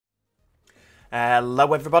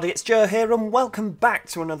Hello everybody, it's Joe here and welcome back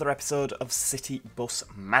to another episode of City Bus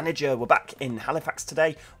Manager. We're back in Halifax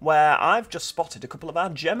today where I've just spotted a couple of our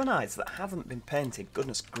Geminis that haven't been painted.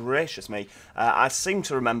 Goodness gracious me. I seem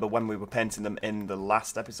to remember when we were painting them in the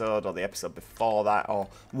last episode or the episode before that or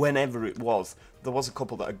whenever it was, there was a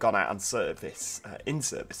couple that had gone out on service,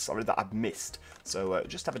 that I'd missed. So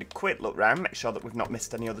just having a quick look round, make sure that we've not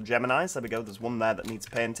missed any other Geminis. There we go, there's one there that needs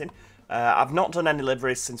painting. I've not done any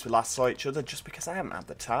liveries since we last saw each other, just because I haven't had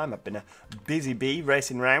the time. I've been a busy bee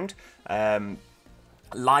racing round.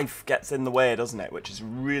 Life gets in the way, doesn't it? Which is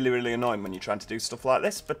really, really annoying when you're trying to do stuff like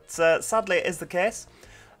this. But sadly, it is the case.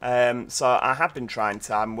 So I have been trying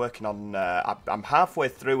to. I'm working on. I'm halfway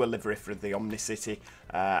through a livery for the Omnicity,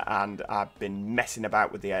 and I've been messing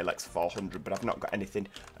about with the ALX 400, but I've not got anything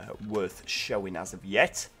worth showing as of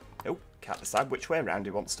yet. Oh, can't decide which way around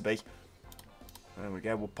he wants to be. There we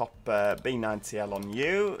go, we'll pop B90L on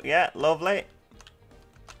you. Yeah, lovely.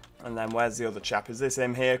 And then where's the other chap? Is this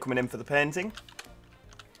him here coming in for the painting?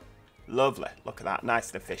 Lovely, look at that,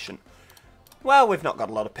 nice and efficient. Well, we've not got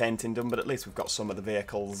a lot of painting done, but at least we've got some of the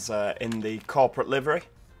vehicles in the corporate livery.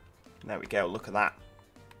 There we go, look at that.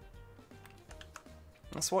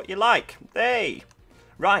 That's what you like. Hey!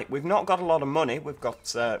 Right, we've not got a lot of money. We've got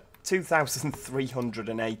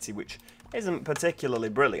 2,380, which isn't particularly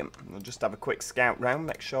brilliant. We'll just have a quick scout round,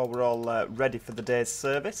 make sure we're all ready for the day's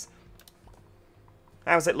service.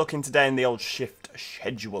 How's it looking today in the old shift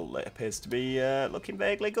schedule? It appears to be looking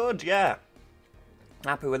vaguely good, yeah.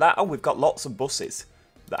 Happy with that. Oh, we've got lots of buses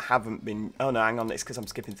that haven't been... Oh no, hang on, it's because I'm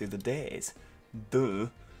skipping through the days. Duh.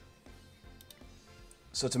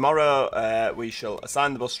 So tomorrow we shall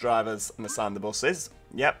assign the bus drivers and assign the buses.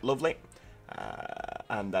 Yep, lovely.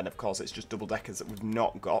 And then, of course, it's just double-deckers that we've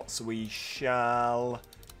not got, so we shall...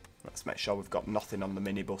 Let's make sure we've got nothing on the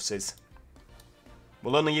minibuses.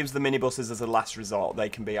 We'll only use the minibuses as a last resort. They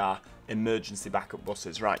can be our emergency backup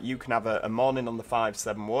buses. Right, you can have a morning on the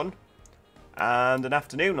 571 and an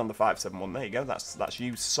afternoon on the 571. There you go, that's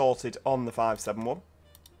you sorted on the 571.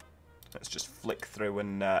 Let's just flick through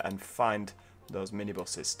and find those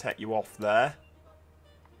minibuses. Take you off there.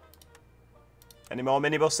 Any more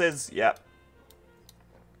minibuses? Yep.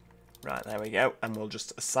 Right, there we go. And we'll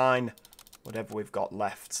just assign whatever we've got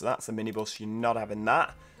left. So that's a minibus. You're not having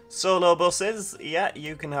that. Solo buses. Yeah,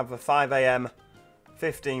 you can have a 5 AM,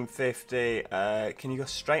 1550. Can you go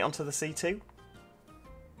straight onto the C2?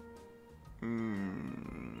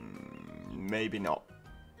 Maybe not.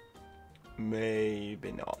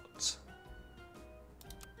 Maybe not.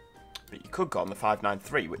 But you could go on the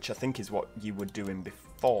 593, which I think is what you were doing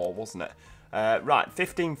before, wasn't it? Right,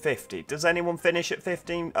 1550. Does anyone finish at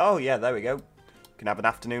 15? Oh, yeah, there we go. You can have an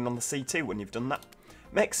afternoon on the C2 when you've done that.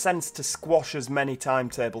 Makes sense to squash as many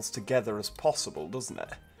timetables together as possible, doesn't it?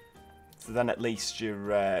 So then at least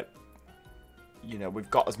you're, you know,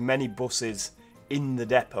 we've got as many buses in the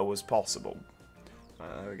depot as possible.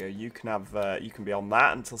 There we go. You can have, you can be on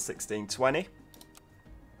that until 1620.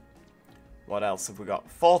 What else have we got?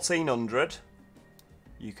 1400.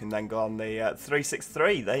 You can then go on the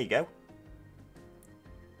 363. There you go.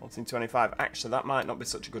 1425. Actually, that might not be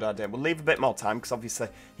such a good idea. We'll leave a bit more time because obviously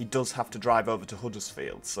he does have to drive over to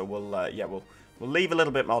Huddersfield. So we'll, yeah, we'll leave a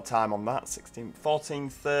little bit more time on that.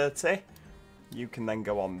 1430. You can then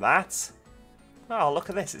go on that. Oh, look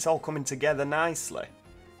at this. It's all coming together nicely.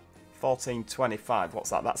 1425. What's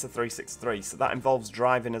that? That's a 363. So that involves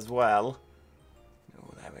driving as well.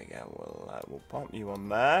 Oh, there we go. We'll pop you on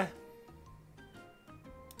there.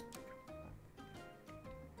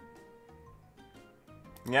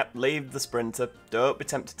 Yep, leave the Sprinter. Don't be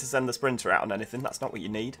tempted to send the Sprinter out on anything. That's not what you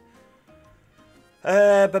need.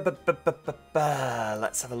 Let's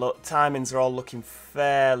have a look. Timings are all looking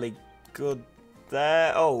fairly good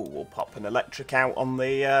there. Oh, we'll pop an electric out on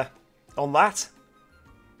the on that.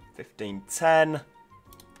 1510.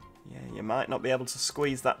 Yeah, you might not be able to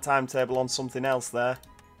squeeze that timetable on something else there.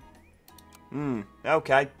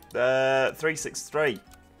 Okay. 363.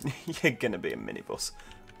 You're gonna be a minibus.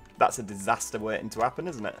 That's a disaster waiting to happen,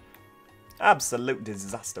 isn't it? Absolute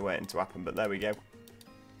disaster waiting to happen, but there we go.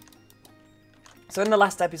 So in the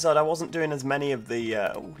last episode, I wasn't doing as many of the...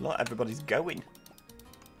 oh, look, everybody's going.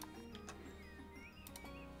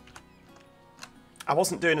 I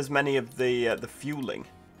wasn't doing as many of the fueling,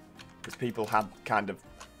 because people had kind of...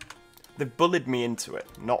 They bullied me into it,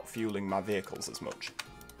 not fueling my vehicles as much.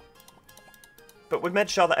 But we've made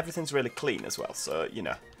sure that everything's really clean as well, so, you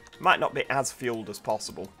know, might not be as fueled as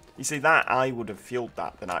possible. You see, that I would have fueled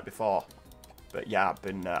that the night before, but yeah,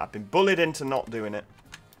 I've been bullied into not doing it.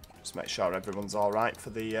 Just make sure everyone's all right for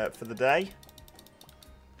the day.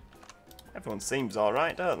 Everyone seems all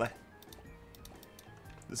right, don't they?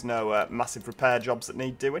 There's no massive repair jobs that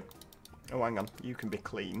need doing. Oh, hang on. You can be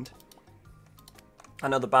cleaned. I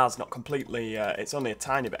know the bar's not completely... it's only a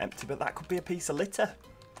tiny bit empty, but that could be a piece of litter,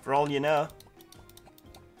 for all you know.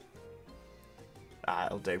 Ah,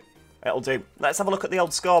 it'll do. It'll do. Let's have a look at the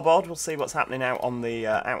old scoreboard. We'll see what's happening out on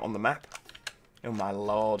the map. Oh, my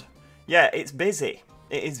lord. Yeah, it's busy.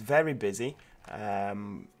 It is very busy.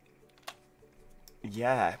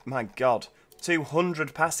 Yeah, my god.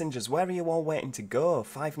 200 passengers. Where are you all waiting to go?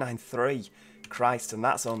 593. Christ, and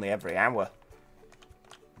that's only every hour.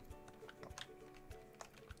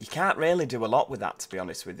 You can't really do a lot with that, to be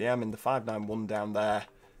honest with you. I mean, the 591 down there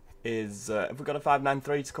is... have we got a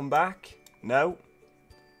 593 to come back? No.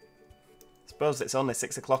 Suppose it's only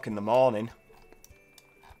 6 o'clock in the morning.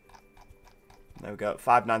 There we go.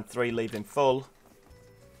 593 leaving full.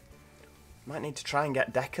 Might need to try and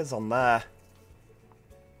get deckers on there.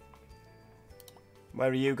 Where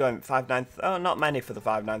are you going? 593? Oh, not many for the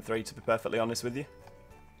 593, to be perfectly honest with you.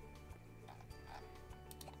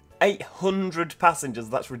 800 passengers.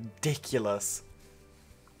 That's ridiculous.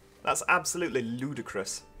 That's absolutely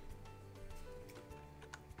ludicrous.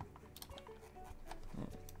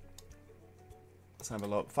 Let's have a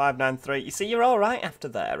look. 593. You see, you're all right after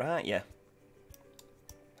there, aren't you?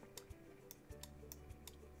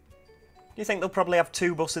 Do you think they'll probably have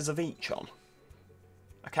 2 buses of each on?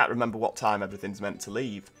 I can't remember what time everything's meant to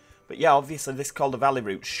leave. But yeah, obviously this Calder Valley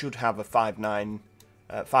route should have a 590,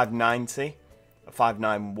 a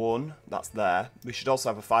 591, that's there. We should also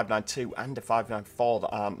have a 592 and a 594 that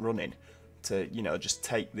aren't running to, you know, just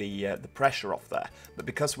take the pressure off there. But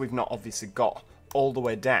because we've not obviously got all the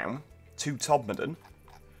way down to Todmorden,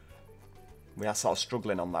 we are sort of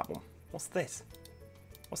struggling on that one. What's this?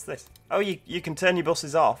 What's this? Oh, you can turn your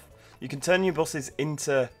buses off. You can turn your buses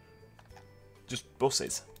into... just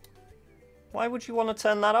buses. Why would you want to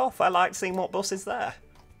turn that off? I like seeing what bus is there.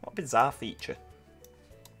 What a bizarre feature.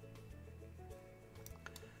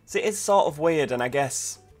 See, it is sort of weird, and I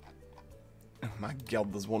guess... oh my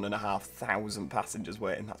god, there's 1,500 passengers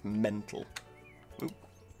waiting. That's mental. Oop.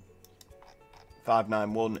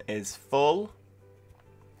 591 is full.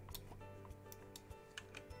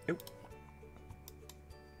 Oop.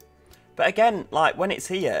 But again, like, when it's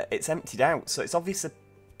here, it's emptied out, so it's obviously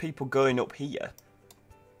people going up here.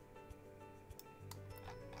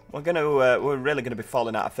 We're really gonna be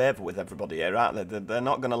falling out of favour with everybody here, aren't they? They're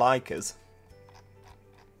not gonna like us.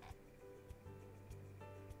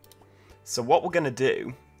 So what we're gonna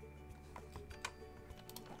do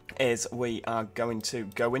is we are going to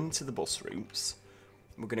go into the bus routes.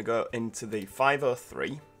 We're gonna go into the 503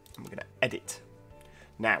 and we're gonna edit.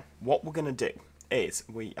 Now, what we're gonna do is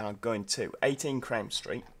we are going to 18 Crown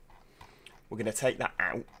Street. We're going to take that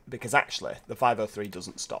out, because actually, the 503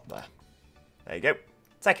 doesn't stop there. There you go.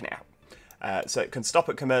 Taking it out. So it can stop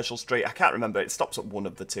at Commercial Street. I can't remember. It stops at one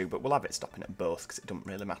of the two, but we'll have it stopping at both, because it doesn't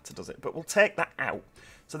really matter, does it? But we'll take that out.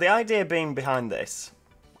 So the idea being behind this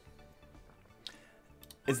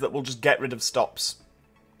is that we'll just get rid of stops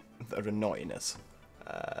that are annoying us.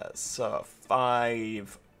 So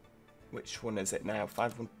 5... which one is it now?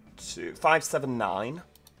 512... 579...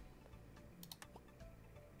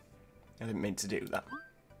 I didn't mean to do that.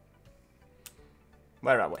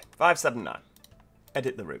 Where are we? 579.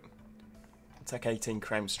 Edit the route. I'll take 18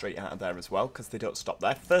 Crown Street out of there as well, because they don't stop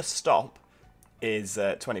there. First stop is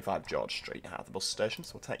 25 George Street out of the bus station,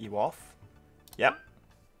 so we'll take you off. Yep.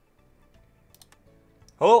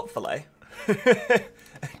 Hopefully,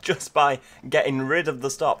 just by getting rid of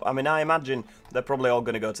the stop. I mean, I imagine they're probably all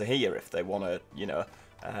going to go to here if they want to, you know.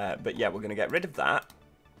 But yeah, we're going to get rid of that.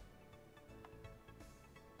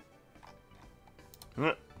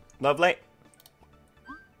 Lovely.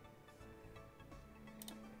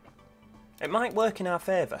 It might work in our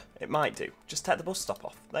favour. It might do. Just take the bus stop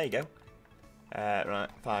off. There you go. Right,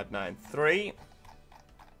 593.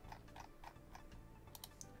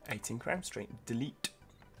 18 Crown Street. Delete.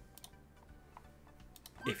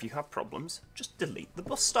 If you have problems, just delete the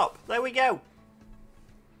bus stop. There we go.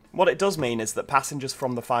 What it does mean is that passengers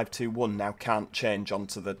from the 521 now can't change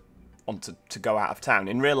onto to go out of town.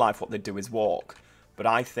 In real life, what they do is walk. But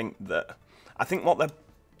I think what they're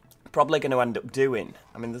probably going to end up doing,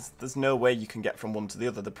 I mean, there's no way you can get from one to the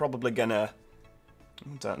other. They're probably going to,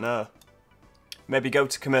 I don't know, maybe go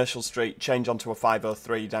to Commercial Street, change onto a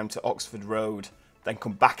 503 down to Oxford Road, then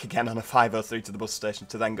come back again on a 503 to the bus station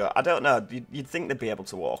to then go. I don't know. You'd think they'd be able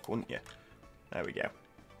to walk, wouldn't you? There we go.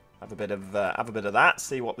 Have a bit of that.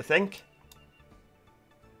 See what they think.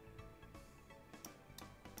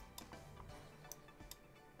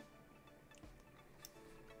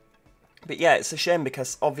 But yeah, it's a shame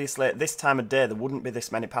because obviously at this time of day there wouldn't be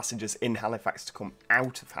this many passengers in Halifax to come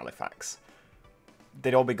out of Halifax.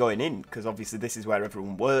 They'd all be going in because obviously this is where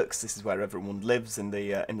everyone works, this is where everyone lives in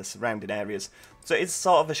the surrounding areas. So it's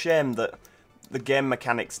sort of a shame that the game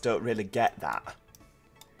mechanics don't really get that.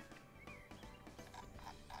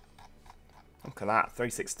 Look at that,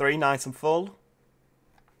 363, nice and full.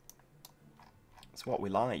 That's what we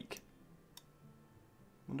like.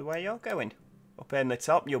 Wonder where you're going. Up in the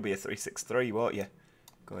top, you'll be a 363, won't you?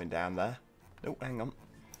 Going down there. Oh, hang on.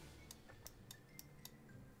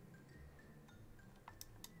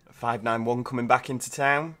 591 coming back into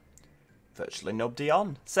town. Virtually nobody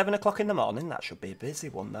on. 7 o'clock in the morning, that should be a busy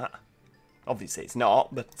one, that. Obviously it's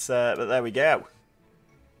not, but there we go.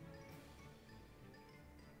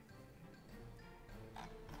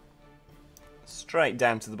 Straight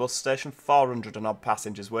down to the bus station, 400 and odd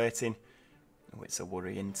passengers waiting. Oh, it's a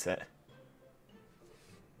worry, isn't it?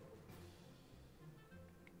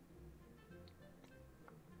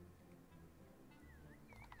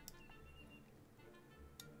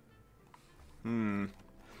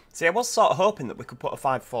 See, I was sort of hoping that we could put a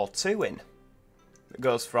 542 in. That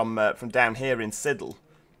goes from down here in Siddle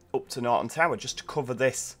up to Norton Tower, just to cover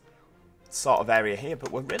this sort of area here.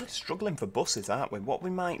 But we're really struggling for buses, aren't we? What we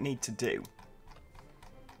might need to do...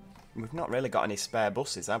 We've not really got any spare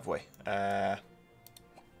buses, have we?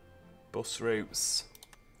 Bus routes.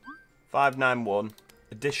 591.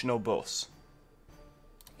 Additional bus.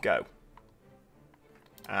 Go.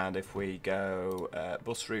 And if we go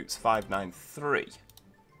bus routes 593.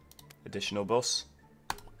 Additional bus.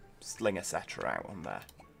 Sling a setter out on there.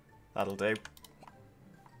 That'll do.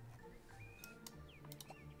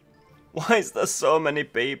 Why is there so many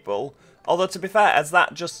people? Although, to be fair, has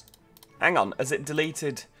that just... Hang on, has it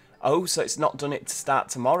deleted... Oh, so it's not done it to start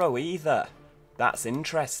tomorrow either. That's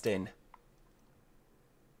interesting.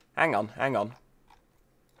 Hang on, hang on.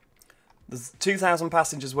 There's 2,000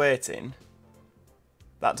 passengers waiting.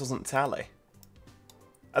 That doesn't tally.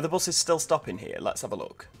 Are the buses still stopping here? Let's have a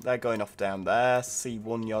look. They're going off down there.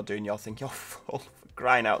 C1, you're doing your thing. You're full, for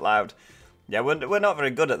crying out loud. Yeah, we're not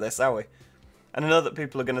very good at this, are we? And I know that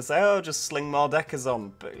people are going to say, oh, just sling more deckers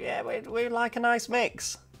on. But yeah, we like a nice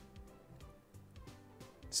mix.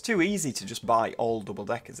 It's too easy to just buy all double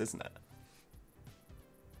deckers, isn't it?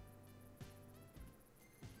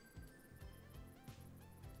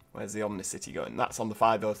 Where's the Omnicity going? That's on the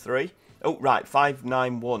 503. Oh, right,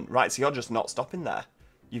 591. Right, so you're just not stopping there.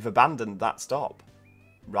 You've abandoned that stop.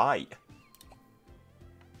 Right.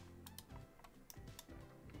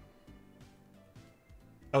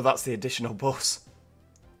 Oh, that's the additional bus.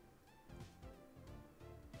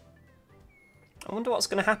 I wonder what's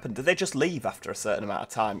going to happen. Do they just leave after a certain amount of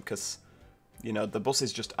time? Because, you know, the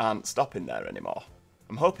buses just aren't stopping there anymore.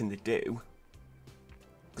 I'm hoping they do.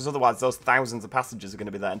 Because otherwise those thousands of passengers are going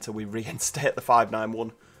to be there until we reinstate the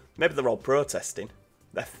 591. Maybe they're all protesting.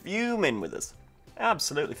 They're fuming with us.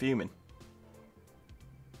 Absolutely fuming.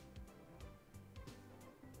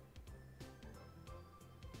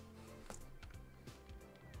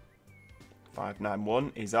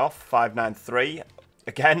 .591 is off. 593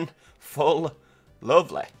 again, full.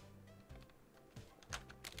 Lovely.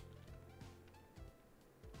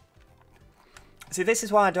 See, this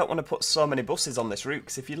is why I don't want to put so many buses on this route,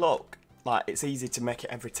 because if you look, like, it's easy to make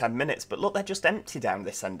it every 10 minutes, but look, they're just empty down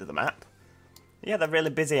this end of the map. Yeah, they're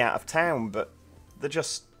really busy out of town, but they're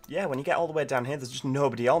just, yeah, when you get all the way down here, there's just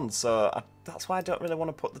nobody on, so that's why I don't really want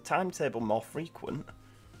to put the timetable more frequent,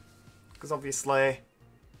 because obviously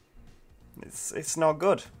it's not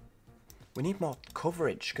good. We need more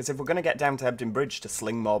coverage, because if we're going to get down to Hebden Bridge to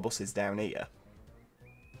sling more buses down here...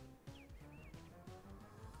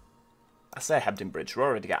 I say Hebden Bridge, we're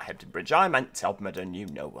already at Hebden Bridge. I meant Todmorden, you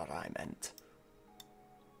know what I meant.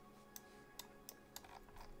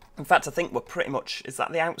 In fact, I think we're pretty much... Is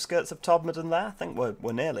that the outskirts of Todmorden there? I think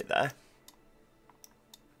we're nearly there.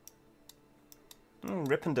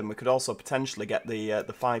 Ripponden, we could also potentially get the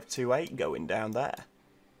 528 going down there.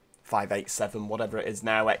 587, whatever it is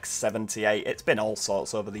now, X78. It's been all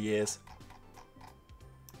sorts over the years.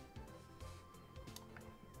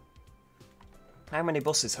 How many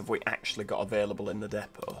buses have we actually got available in the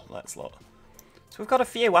depot? Let's look. So we've got a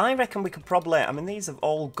few. I reckon we could probably... I mean, these have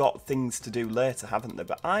all got things to do later, haven't they?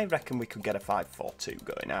 But I reckon we could get a 542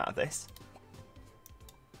 going out of this.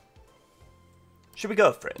 Should we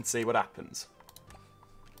go for it and see what happens?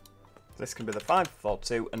 This can be the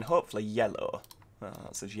 542 and hopefully yellow. Oh,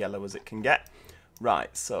 that's as yellow as it can get.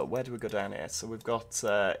 Right, so where do we go down here? So we've got...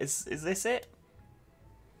 is this it?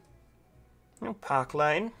 Oh, Park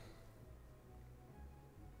Lane.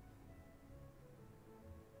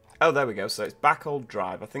 Oh, there we go. So it's Backhold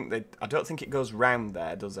Drive. I don't think it goes round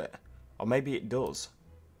there, does it? Or maybe it does.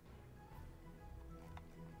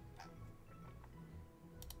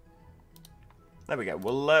 There we go.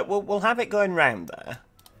 We'll have it going round there,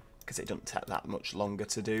 because it doesn't take that much longer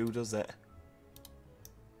to do, does it?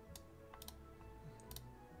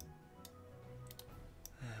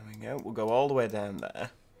 There we go. We'll go all the way down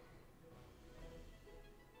there.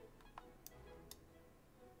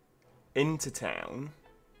 Into town.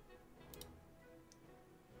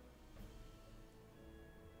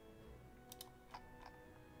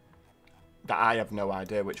 I have no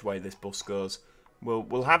idea which way this bus goes.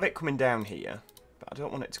 We'll have it coming down here, but I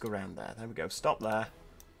don't want it to go around there. There we go. Stop there.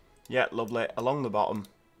 Yeah, lovely. Along the bottom.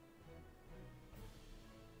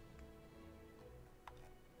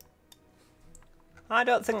 I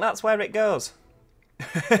don't think that's where it goes.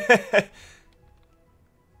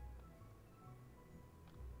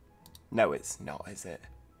 No, it's not, is it?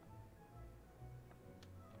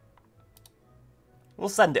 We'll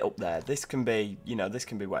send it up there. This can be, you know, this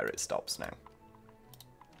can be where it stops now.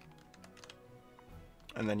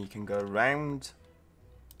 And then you can go around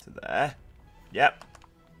to there. Yep.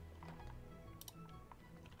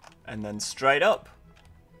 And then straight up.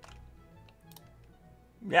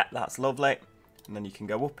 Yeah, that's lovely. And then you can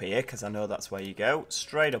go up here, because I know that's where you go.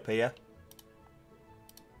 Straight up here.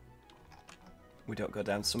 We don't go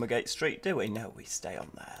down Summergate Street, do we? No, we stay on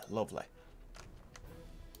there. Lovely.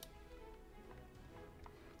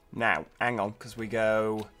 Now, hang on, because we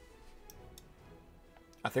go...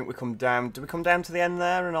 I think we come down... Do we come down to the end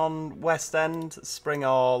there and on West End, Spring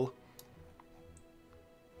Hall?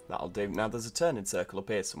 That'll do. Now, there's a turning circle up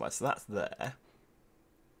here somewhere, so that's there.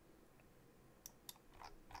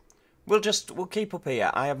 We'll keep up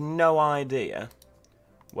here. I have no idea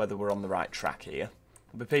whether we're on the right track here.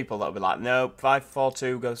 There'll be people that'll be like, no,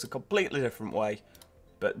 542 goes a completely different way.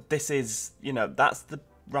 But this is, you know, that's the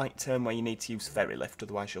right turn where you need to use ferry lift,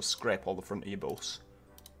 otherwise you'll scrape all the front of your bus.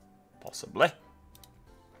 Possibly.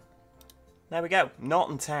 There we go.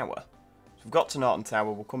 Norton Tower. So we've got to Norton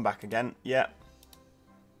Tower. We'll come back again. Yep.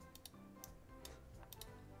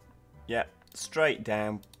 Yep. Straight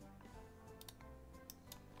down.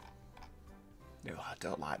 Oh, I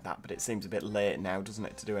don't like that, but it seems a bit late now, doesn't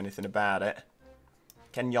it, to do anything about it.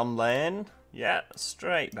 Kenyon Lane. Yeah,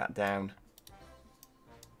 straight back down.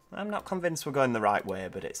 I'm not convinced we're going the right way,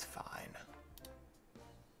 but it's fine.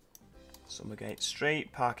 Summergate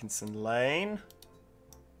Street, Parkinson Lane.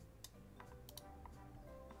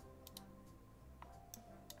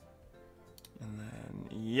 And then,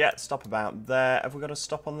 yeah, stop about there. Have we got to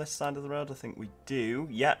stop on this side of the road? I think we do.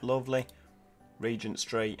 Yeah, lovely. Regent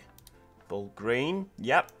Street, Bull Green.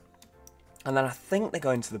 Yep. And then I think they're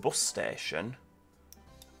going to the bus station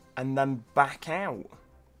and then back out.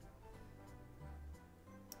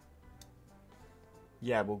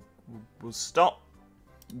 Yeah, we'll stop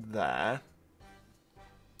there,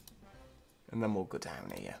 and then we'll go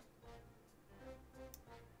down here.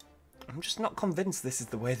 I'm just not convinced this is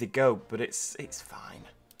the way they go, but it's fine.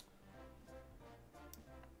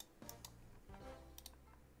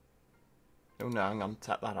 Oh no, hang on,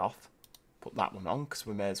 take that off. Put that one on, because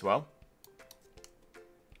we may as well.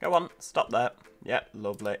 Go on, stop there. Yep,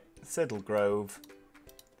 lovely. Siddle Grove,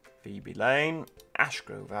 Phoebe Lane,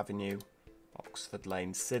 Ashgrove Avenue, Oxford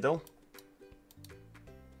Lane, Siddle.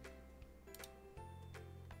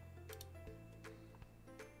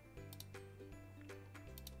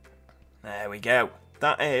 There we go.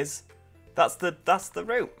 That's the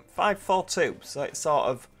route. 542. So it's sort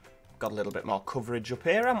of got a little bit more coverage up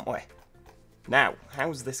here, haven't we? Now,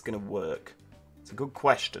 how's this going to work? It's a good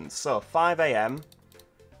question. So 5 AM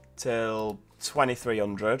till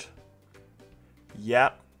 2300.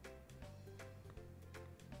 Yep.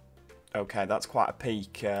 Okay, that's quite a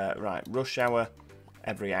peak. Right, rush hour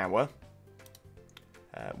every hour.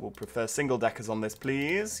 We'll prefer single deckers on this,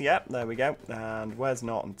 please. Yep, there we go. And where's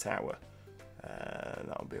Norton Tower?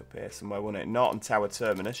 That'll be up here somewhere, won't it? Norton Tower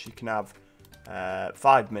Terminus. You can have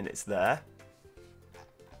 5 minutes there.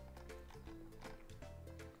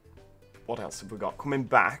 What else have we got? Coming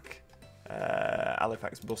back,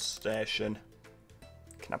 Halifax bus station.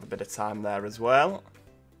 Can have a bit of time there as well.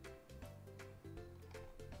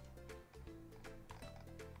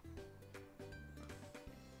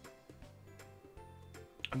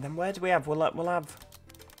 And then where do we have? We'll have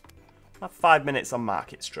 5 minutes on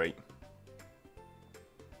Market Street.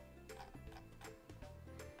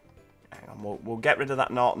 Hang on, we'll get rid of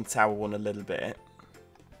that Norton Tower one a little bit.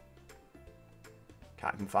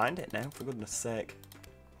 Can't even find it now, for goodness sake.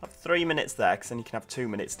 I'll have 3 minutes there, because then you can have 2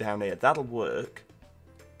 minutes down here. That'll work.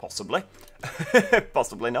 Possibly.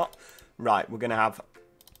 Possibly not. Right, we're going to have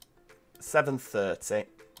 7:30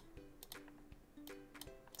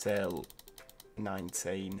 till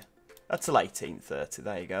 19. Till 18:30.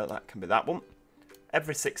 There you go. That can be that one.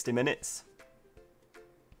 Every 60 minutes.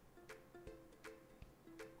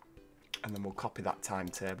 And then we'll copy that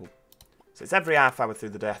timetable. So it's every half hour through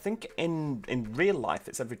the day. I think in real life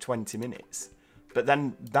it's every 20 minutes. But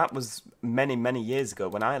then that was many, many years ago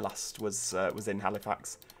when I last was in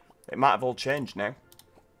Halifax. It might have all changed now.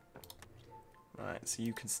 Right, so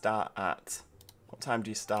you can start at... What time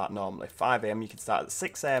do you start normally? 5 AM. You can start at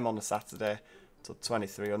 6 AM on a Saturday till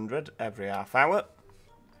 2300 every half hour.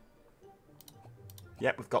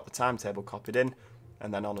 Yep, we've got the timetable copied in.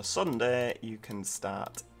 And then on a Sunday, you can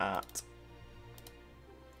start at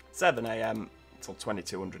 7 AM till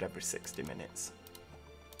 2200 every 60 minutes.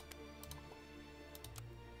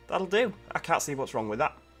 That'll do. I can't see what's wrong with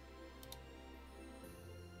that.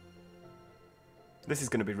 This is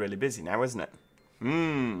going to be really busy now, isn't it?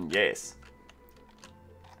 Yes.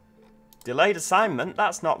 Delayed assignment?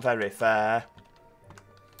 That's not very fair.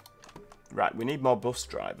 Right, we need more bus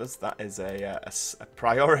drivers. That is a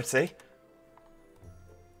priority.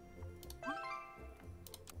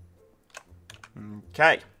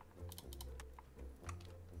 Okay.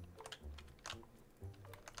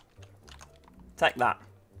 Take that.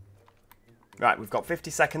 Right, we've got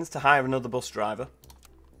 50 seconds to hire another bus driver.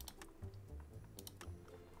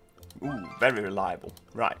 Ooh, very reliable.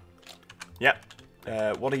 Right. Yep.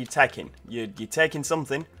 What are you taking? You're taking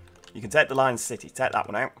something. You can take the Lion City. Take that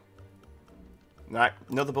one out. Right,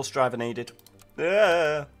 another bus driver needed.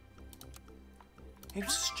 Whose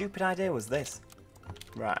stupid idea was this?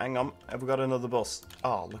 Right, hang on. Have we got another bus?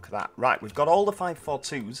 Oh, look at that. Right, we've got all the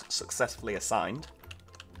 542s successfully assigned.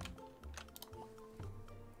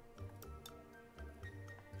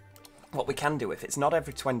 What we can do, if it's not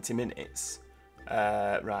every 20 minutes...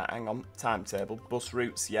 right, hang on. Timetable. Bus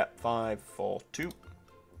routes, yep, 542.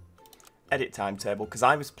 Edit timetable, because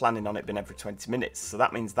I was planning on it being every 20 minutes, so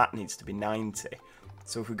that means that needs to be 90.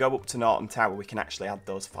 So if we go up to Norton Tower, we can actually add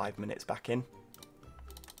those 5 minutes back in.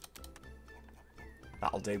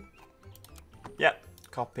 That'll do. Yep.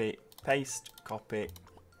 Copy, paste, copy,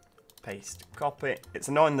 paste, copy. It's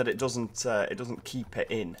annoying that it doesn't keep it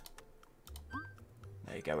in.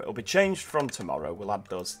 There you go. It'll be changed from tomorrow. We'll add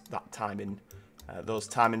those timings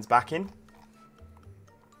back in.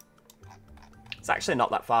 It's actually not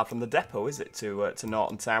that far from the depot, is it, to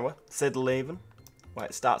Norton Tower? Siddle even, where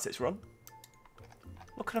it starts its run.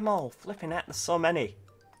 Look at them all, flipping out. There's so many.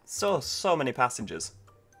 So many passengers.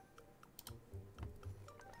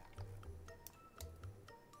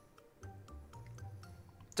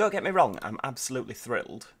 Don't get me wrong, I'm absolutely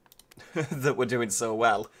thrilled that we're doing so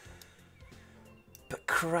well. But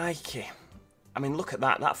crikey. I mean, look at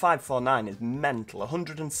that. That 549 is mental.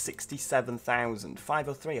 167,000.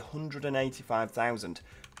 503, 185,000.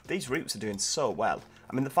 These routes are doing so well.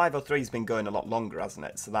 I mean, the 503's been going a lot longer, hasn't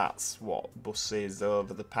it? So that's, what, buses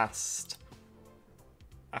over the past...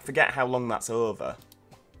 I forget how long that's over.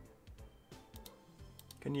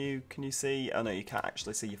 Can you see? Oh no, you can't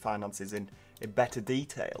actually see your finances in better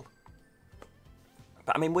detail.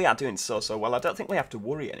 But I mean, we are doing so well. I don't think we have to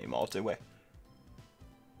worry anymore, do we?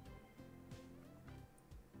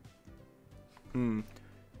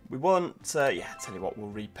 We won't, yeah, tell you what, we'll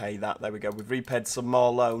repay that. There we go, we've repaid some more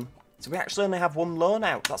loan. So we actually only have one loan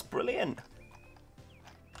out. That's brilliant.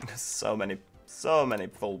 so many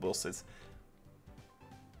full buses.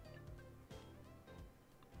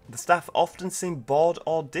 The staff often seem bored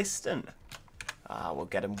or distant. Ah, we'll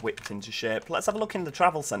get them whipped into shape. Let's have a look in the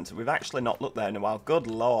travel centre. We've actually not looked there in a while. Good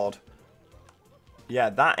lord. Yeah,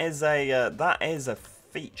 that is a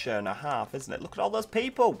feature and a half, isn't it? Look at all those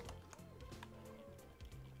people.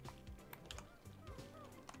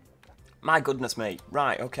 My goodness me.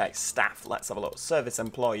 Right, okay, staff. Let's have a look. Service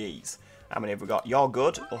employees. How many have we got? You're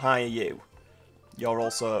good. We'll hire you. You're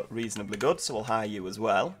also reasonably good, so we'll hire you as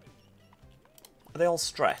well. Are they all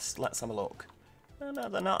stressed? Let's have a look. No,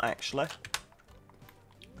 they're not actually.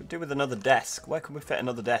 Could do with another desk. Where can we fit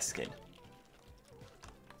another desk in?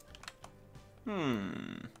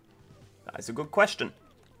 That is a good question.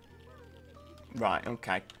 Right,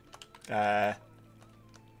 okay.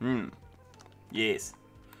 Yes.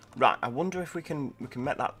 Right, I wonder if we can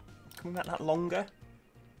make that. Can we make that longer?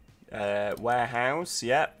 Warehouse,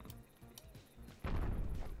 yep.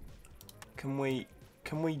 Can we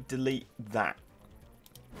delete that?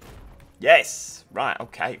 Yes! Right,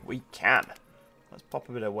 okay, we can. Let's pop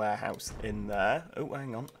a bit of warehouse in there. Oh,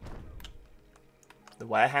 hang on. The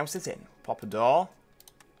warehouse is in. Pop a door.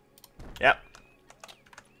 Yep.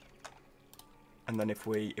 And then if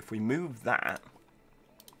we move that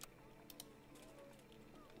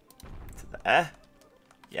there.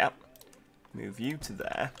 Yep. Move you to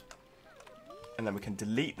there. And then we can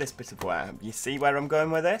delete this bit of where. You see where I'm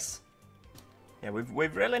going with this? Yeah,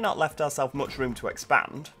 we've really not left ourselves much room to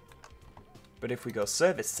expand. But if we go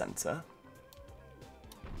service centre,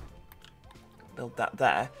 build that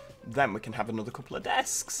there, then we can have another couple of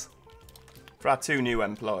desks for our 2 new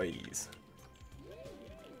employees.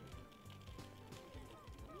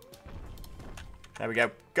 There we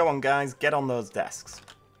go. Go on, guys. Get on those desks.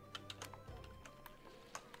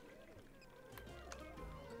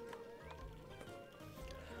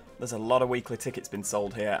 There's a lot of weekly tickets been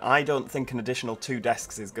sold here. I don't think an additional 2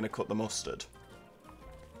 desks is going to cut the mustard.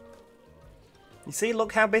 You see,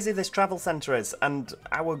 look how busy this travel centre is, and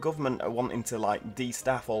our government are wanting to, like,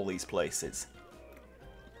 de-staff all these places.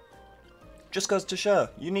 Just goes to show,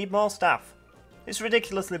 you need more staff. It's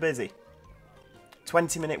ridiculously busy.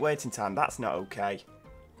 20-minute waiting time, that's not okay.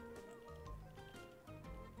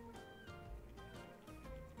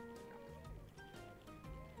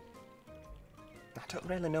 I don't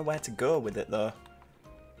really know where to go with it, though.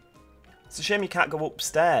 It's a shame you can't go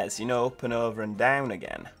upstairs, you know, up and over and down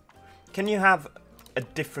again. Can you have a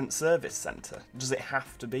different service centre? Does it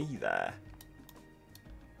have to be there?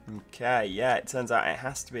 Okay, yeah, it turns out it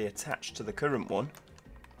has to be attached to the current one.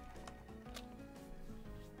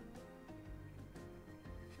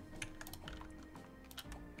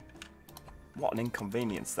 What an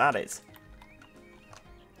inconvenience that is.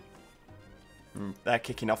 They're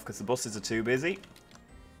kicking off because the buses are too busy.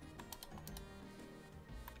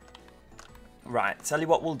 Right, tell you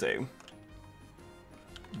what we'll do.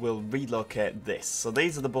 We'll relocate this. So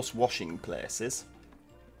these are the bus washing places.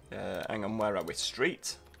 Hang on, where are we?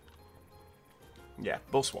 Street? Yeah,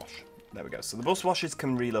 bus wash. There we go. So the bus washers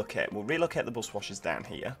can relocate. We'll relocate the bus washers down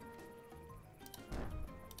here.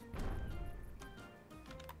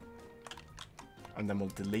 And then we'll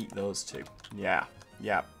delete those 2. Yeah,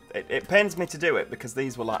 yeah. It pains me to do it because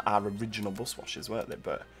these were like our original bus washers, weren't they?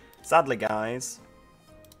 But sadly, guys,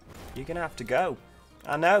 you're going to have to go.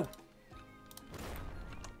 I know.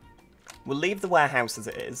 We'll leave the warehouse as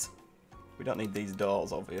it is. We don't need these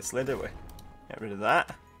doors, obviously, do we? Get rid of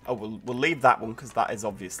that. Oh, we'll leave that one because that is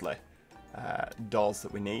obviously doors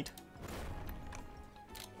that we need.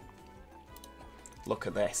 Look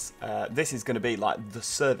at this. This is going to be like the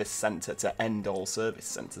service centre to end all service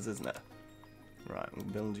centres, isn't it? Right, we'll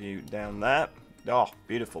build you down there. Oh,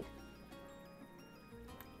 beautiful.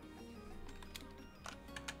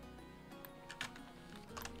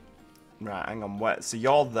 Right, hang on. Where? So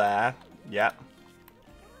you're there. Yep.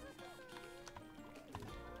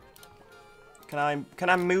 Can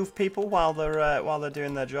I move people while they're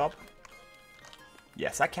doing their job?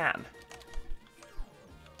 Yes, I can.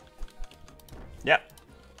 Yep.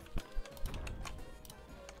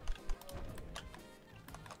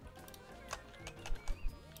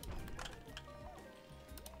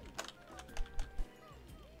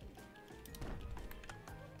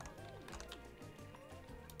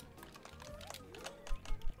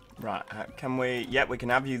 Right, can we... Yep, we can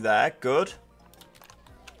have you there. Good.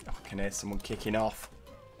 Oh, I can hear someone kicking off.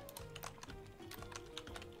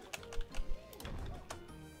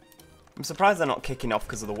 I'm surprised they're not kicking off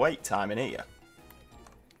because of the wait time in here.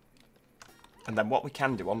 And then what we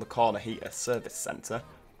can do on the corner here, service centre,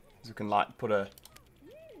 is we can like put a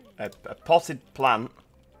potted plant.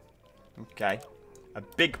 Okay. A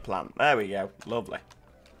big plant. There we go. Lovely.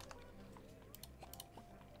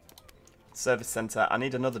 Service centre. I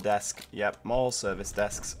need another desk. Yep, more service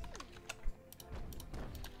desks.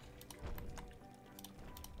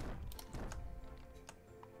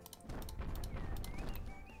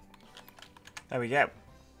 There we go.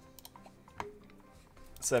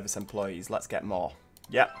 Service employees. Let's get more.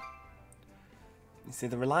 Yep. You see,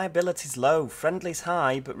 the reliability's low. Friendly's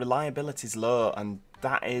high, but reliability's low. And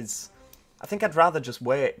that is... I think I'd rather just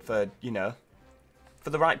wait for, you know, for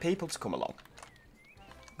the right people to come along.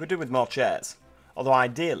 Could do with more chairs. Although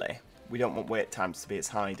ideally, we don't want wait times to be as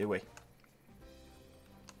high, do we?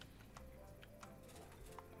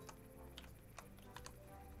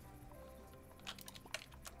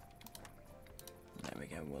 There we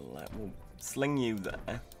go. We'll sling you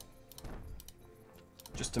there.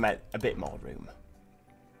 Just to make a bit more room.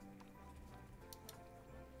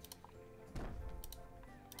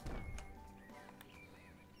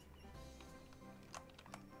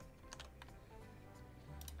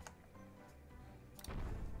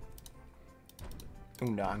 Oh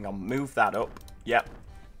no, hang on, move that up. Yep.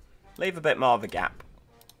 Leave a bit more of a gap.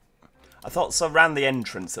 I thought so around the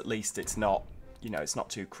entrance at least it's not, you know, it's not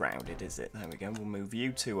too crowded, is it? There we go, we'll move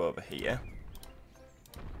you two over here.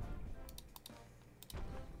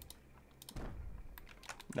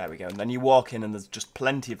 There we go. And then you walk in and there's just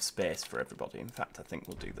plenty of space for everybody. In fact, I think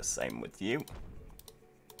we'll do the same with you.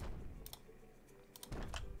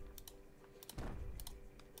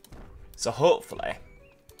 So hopefully,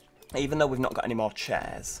 even though we've not got any more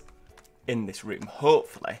chairs in this room,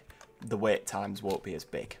 hopefully the wait times won't be as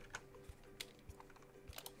big.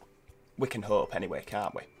 We can hope anyway,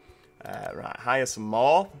 can't we? Right, hire some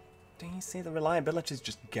more. Do you see the reliability is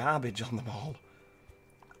just garbage on them all?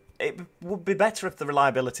 It would be better if the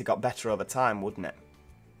reliability got better over time, wouldn't it?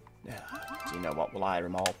 Yeah, do you know what? We'll hire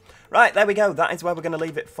them all. Right, there we go. That is where we're going to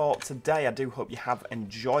leave it for today. I do hope you have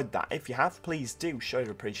enjoyed that. If you have, please do show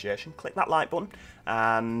your appreciation. Click that like button.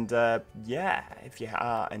 And, yeah, if you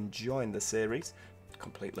are enjoying the series,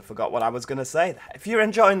 completely forgot what I was going to say there. If you're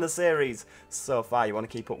enjoying the series so far, you want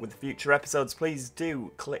to keep up with the future episodes, please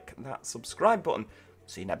do click that subscribe button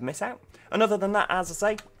so you never miss out. And other than that, as I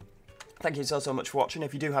say, thank you so much for watching.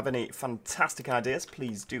 If you do have any fantastic ideas,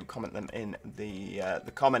 please do comment them in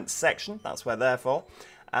the comments section. That's what they're for.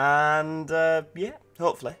 And, yeah,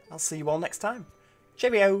 hopefully I'll see you all next time.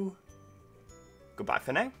 Cheerio! Goodbye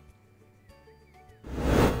for now.